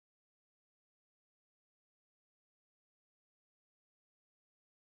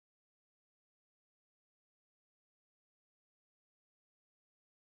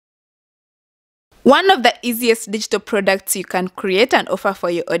One of the easiest digital products you can create and offer for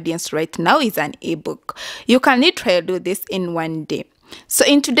your audience right now is an ebook. You can literally do this in one day. So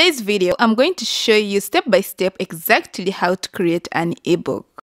in today's video, I'm going to show you step by step exactly how to create an ebook.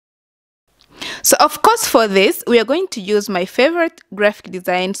 So of course for this, we are going to use my favorite graphic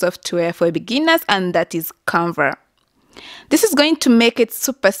design software for beginners, and that is Canva. This is going to make it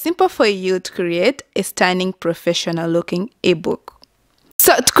super simple for you to create a stunning professional looking ebook.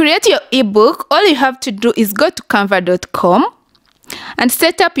 So to create your ebook, all you have to do is go to canva.com and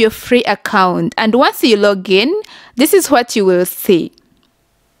set up your free account. And once you log in, this is what you will see.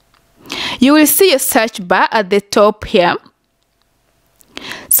 You will see a search bar at the top here.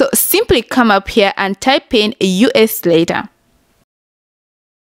 So simply come up here and type in a US letter.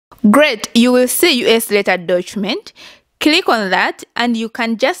 Great, you will see US letter document. Click on that and you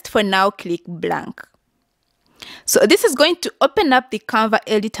can just for now click blank. So this is going to open up the Canva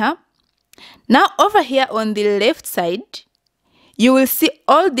editor. Now over here on the left side, you will see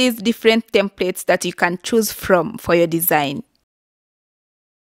all these different templates that you can choose from for your design.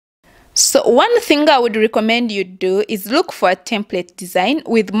 So one thing I would recommend you do is look for a template design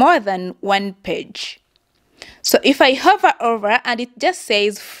with more than one page. So if I hover over and it just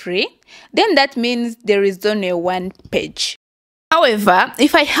says free, then that means there is only one page. However,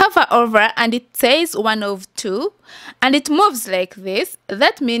 if I hover over and it says one of two and it moves like this,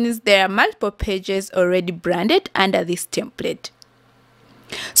 that means there are multiple pages already branded under this template.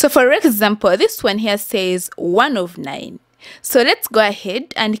 So for example, this one here says 1 of 9. So let's go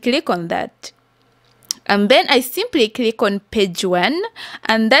ahead and click on that. And then I simply click on page 1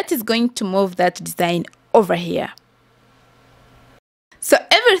 and that is going to move that design over here. So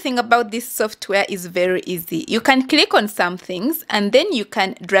everything about this software is very easy. You can click on some things and then you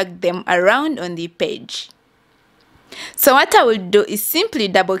can drag them around on the page. So what I will do is simply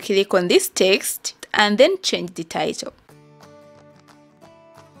double click on this text and then change the title.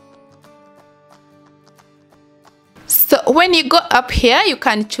 So when you go up here, you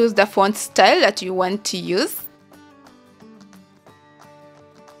can choose the font style that you want to use.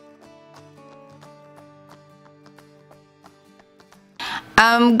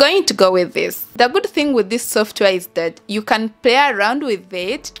 I'm going to go with this. The good thing with this software is that you can play around with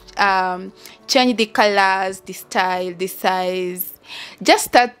it, change the colors, the style, the size. Just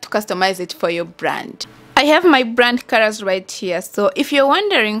start to customize it for your brand. I have my brand colors right here. So if you're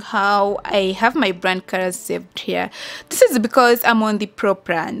wondering how I have my brand colors saved here, this is because I'm on the Pro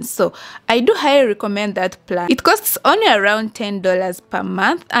plan. So I do highly recommend that plan. It costs only around $10 per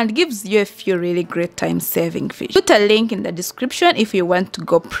month and gives you a few really great time saving features. Put a link in the description if you want to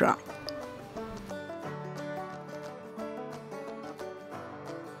go Pro.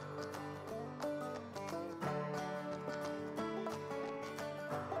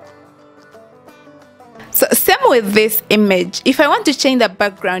 So same with this image. If I want to change the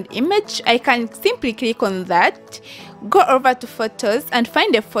background image, I can simply click on that, go over to photos and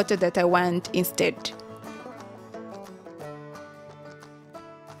find a photo that I want instead.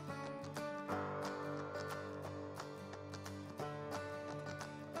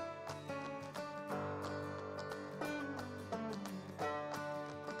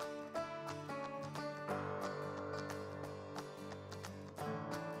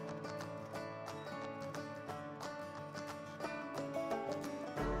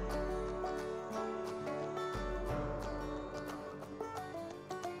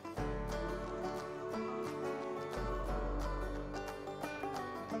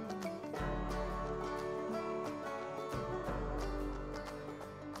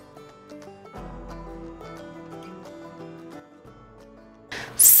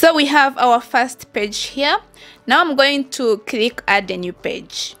 So we have our first page here. Now I'm going to click add a new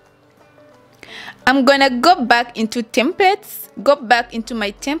page. I'm gonna go back into templates, go back into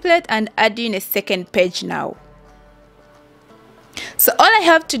my template and add in a second page now. So all I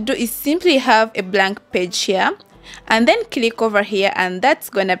have to do is simply have a blank page here and then click over here and that's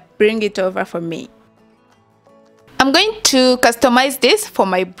gonna bring it over for me. I'm going to customize this for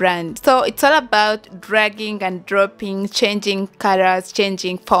my brand. So it's all about dragging and dropping, changing colors,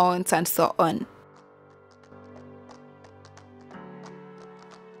 changing fonts and so on.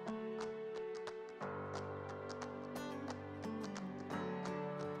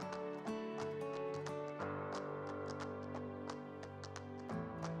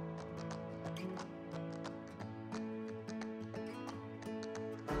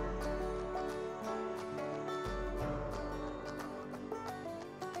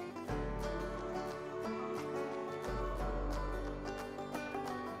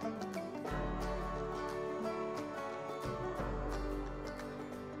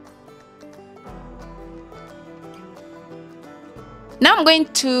 Now I'm going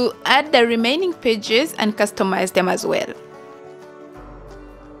to add the remaining pages and customize them as well.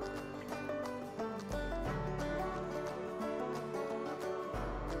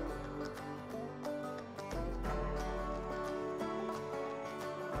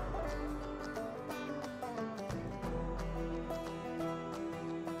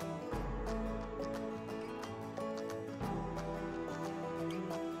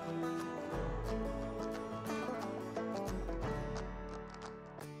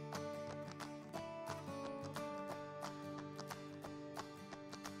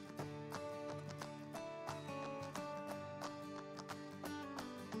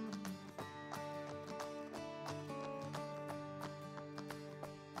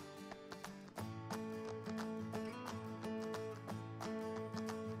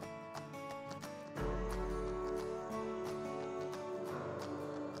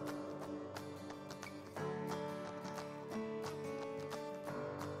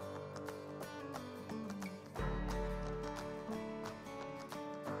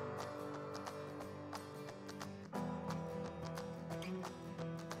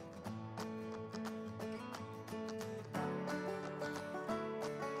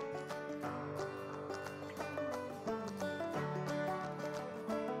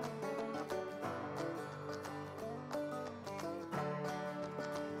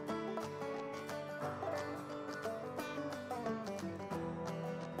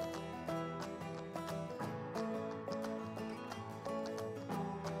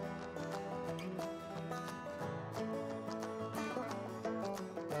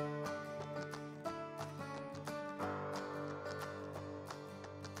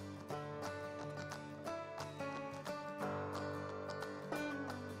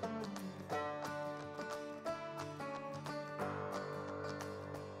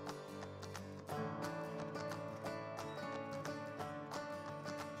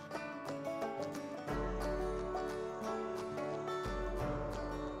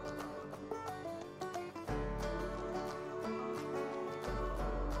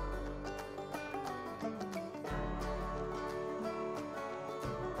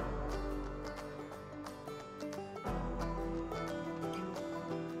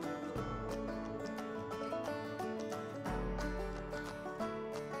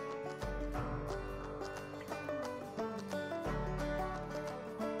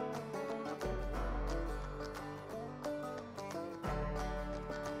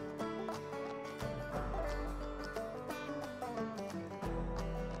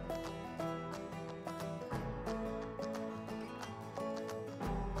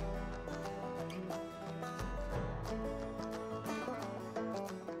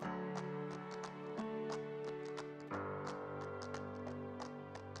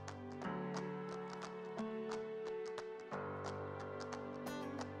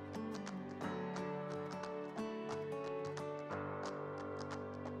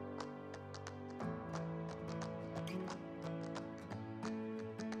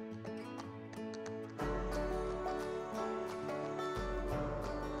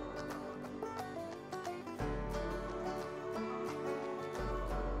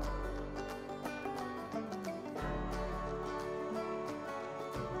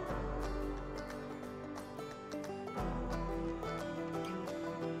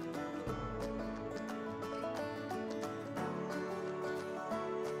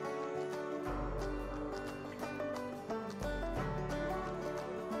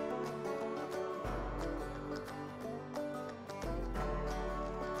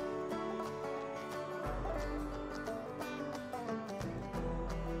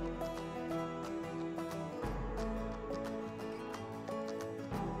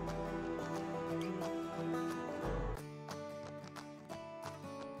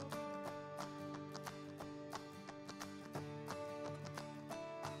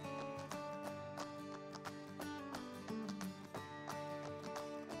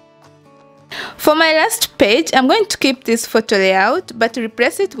 For my last page, I'm going to keep this photo layout but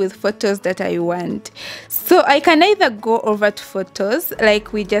replace it with photos that I want. So I can either go over to photos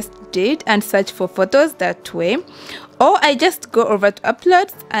like we just did and search for photos that way, or I just go over to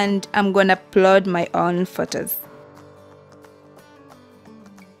uploads and I'm gonna upload my own photos.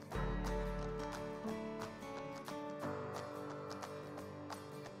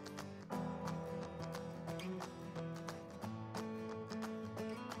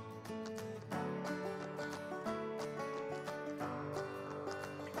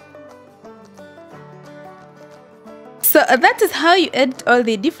 So that is how you edit all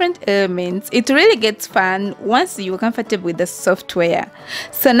the different elements. It really gets fun once you're comfortable with the software.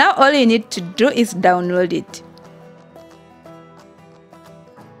 So now all you need to do is download it.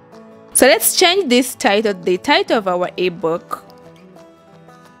 So let's change this title, the title of our ebook.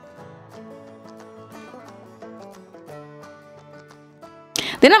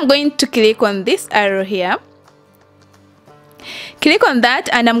 Then I'm going to click on this arrow here. Click on that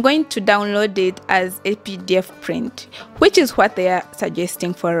and I'm going to download it as a PDF print, which is what they are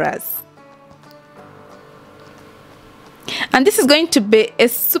suggesting for us. And this is going to be a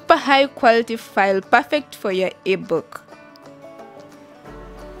super high quality file, perfect for your ebook.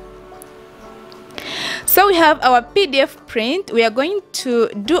 So we have our PDF print. We are going to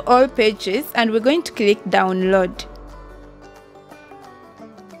do all pages and we're going to click download.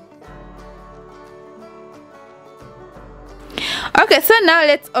 Okay, so now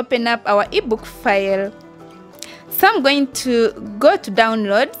let's open up our ebook file. So I'm going to go to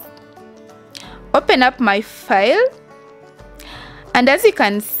download, open up my file, and as you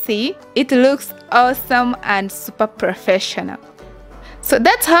can see, it looks awesome and super professional. So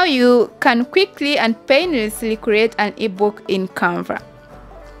that's how you can quickly and painlessly create an ebook in Canva.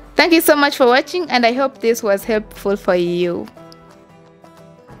 Thank you so much for watching, and I hope this was helpful for you.